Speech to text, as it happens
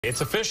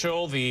It's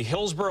official, the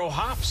Hillsboro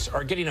Hops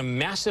are getting a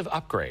massive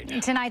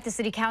upgrade. Tonight, the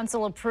City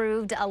Council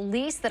approved a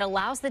lease that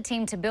allows the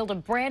team to build a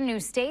brand new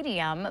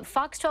stadium.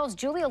 Fox 12's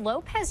Julia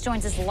Lopez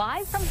joins us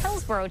live from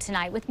Hillsboro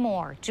tonight with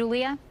more.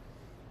 Julia?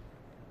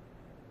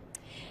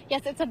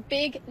 Yes, it's a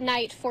big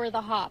night for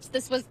the Hops.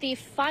 This was the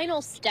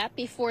final step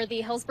before the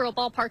Hillsboro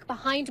ballpark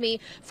behind me,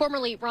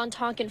 formerly Ron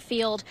Tonkin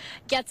Field,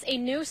 gets a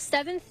new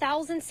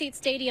 7,000-seat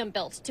stadium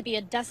built to be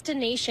a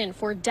destination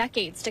for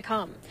decades to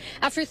come.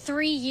 After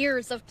 3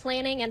 years of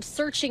planning and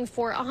searching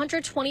for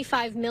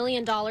 $125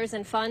 million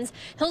in funds,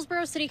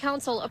 Hillsboro City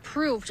Council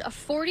approved a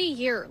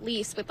 40-year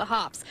lease with the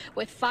Hops,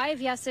 with 5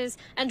 yeses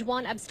and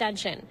 1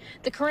 abstention.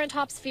 The current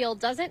Hops field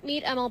doesn't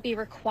meet MLB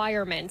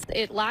requirements.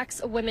 It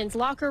lacks women's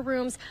locker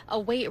rooms, a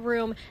weight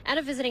room, and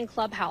a visiting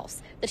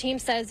clubhouse. The team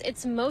says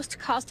it's most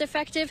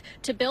cost-effective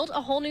to build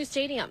a whole new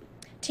stadium.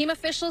 Team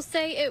officials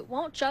say it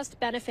won't just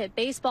benefit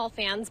baseball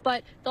fans,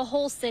 but the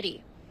whole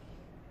city.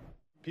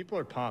 People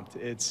are pumped.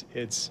 You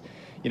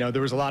know,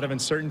 there was a lot of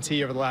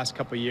uncertainty over the last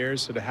couple of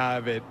years, so to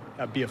have it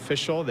be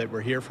official that we're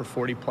here for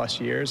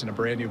 40+ years in a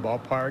brand new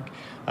ballpark,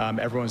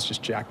 everyone's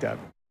just jacked up.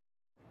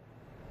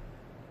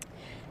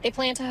 They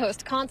plan to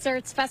host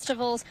concerts,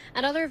 festivals,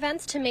 and other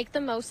events to make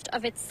the most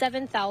of its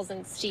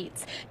 7,000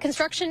 seats.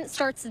 Construction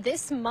starts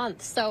this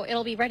month, so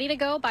it'll be ready to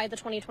go by the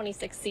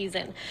 2026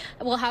 season.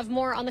 We'll have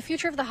more on the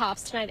future of the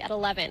Hops tonight at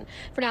 11.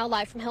 For now,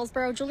 live from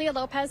Hillsboro, Julia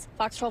Lopez,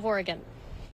 Fox 12 Oregon.